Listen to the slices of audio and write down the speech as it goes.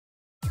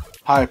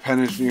Hi,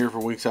 PandaEngineer for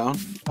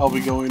WinkSound. I'll be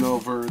going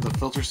over the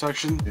filter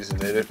section using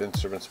Native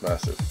Instruments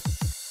Massive.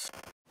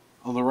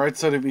 On the right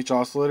side of each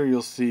oscillator,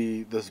 you'll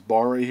see this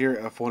bar right here,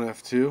 F1,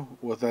 F2.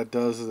 What that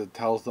does is it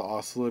tells the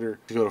oscillator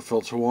to go to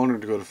filter 1 or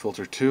to go to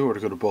filter 2 or to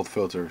go to both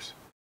filters.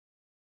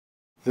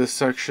 This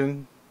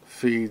section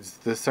feeds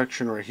this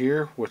section right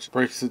here, which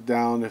breaks it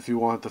down if you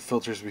want the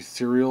filters to be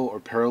serial or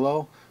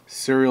parallel.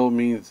 Serial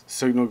means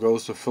signal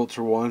goes to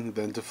filter 1,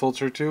 then to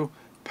filter 2.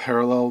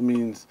 Parallel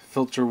means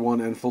filter 1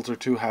 and filter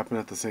 2 happen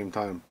at the same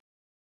time.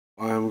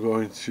 I'm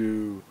going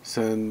to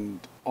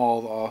send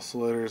all the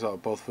oscillators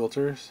out both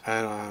filters,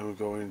 and I'm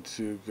going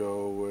to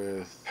go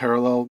with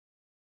parallel.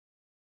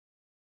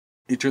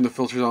 You turn the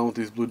filters on with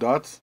these blue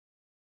dots.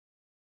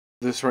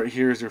 This right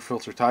here is your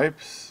filter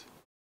types.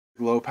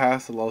 Low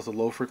pass allows the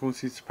low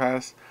frequencies to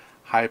pass.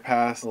 High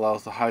pass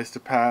allows the highs to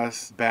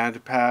pass.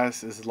 Band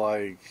pass is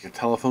like a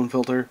telephone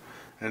filter,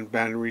 and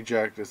band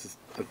reject is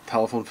a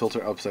telephone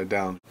filter upside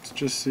down. Let's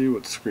just see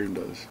what Scream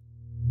does.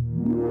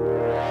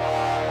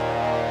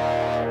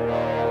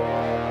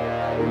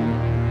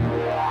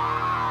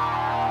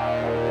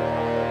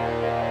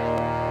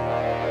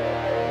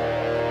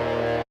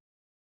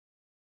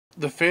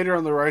 The fader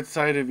on the right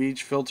side of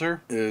each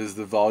filter is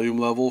the volume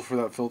level for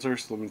that filter,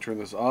 so let me turn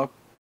this up.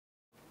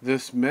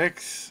 This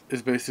mix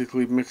is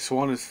basically mix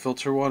 1 is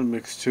filter 1,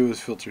 mix 2 is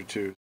filter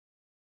 2.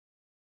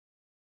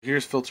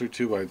 Here's filter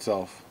 2 by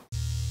itself.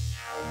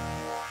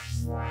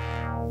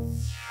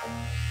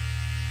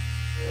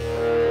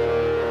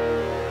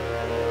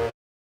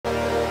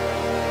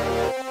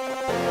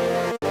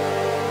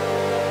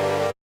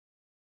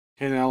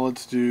 Okay, now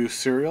let's do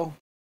serial.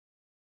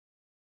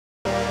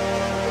 If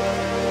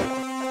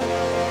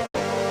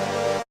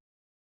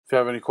you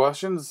have any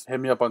questions, hit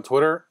me up on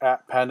Twitter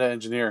at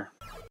PandaEngineer.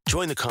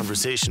 Join the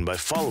conversation by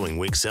following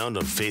WinkSound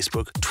on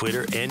Facebook,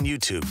 Twitter, and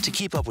YouTube to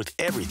keep up with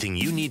everything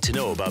you need to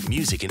know about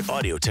music and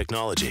audio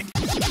technology.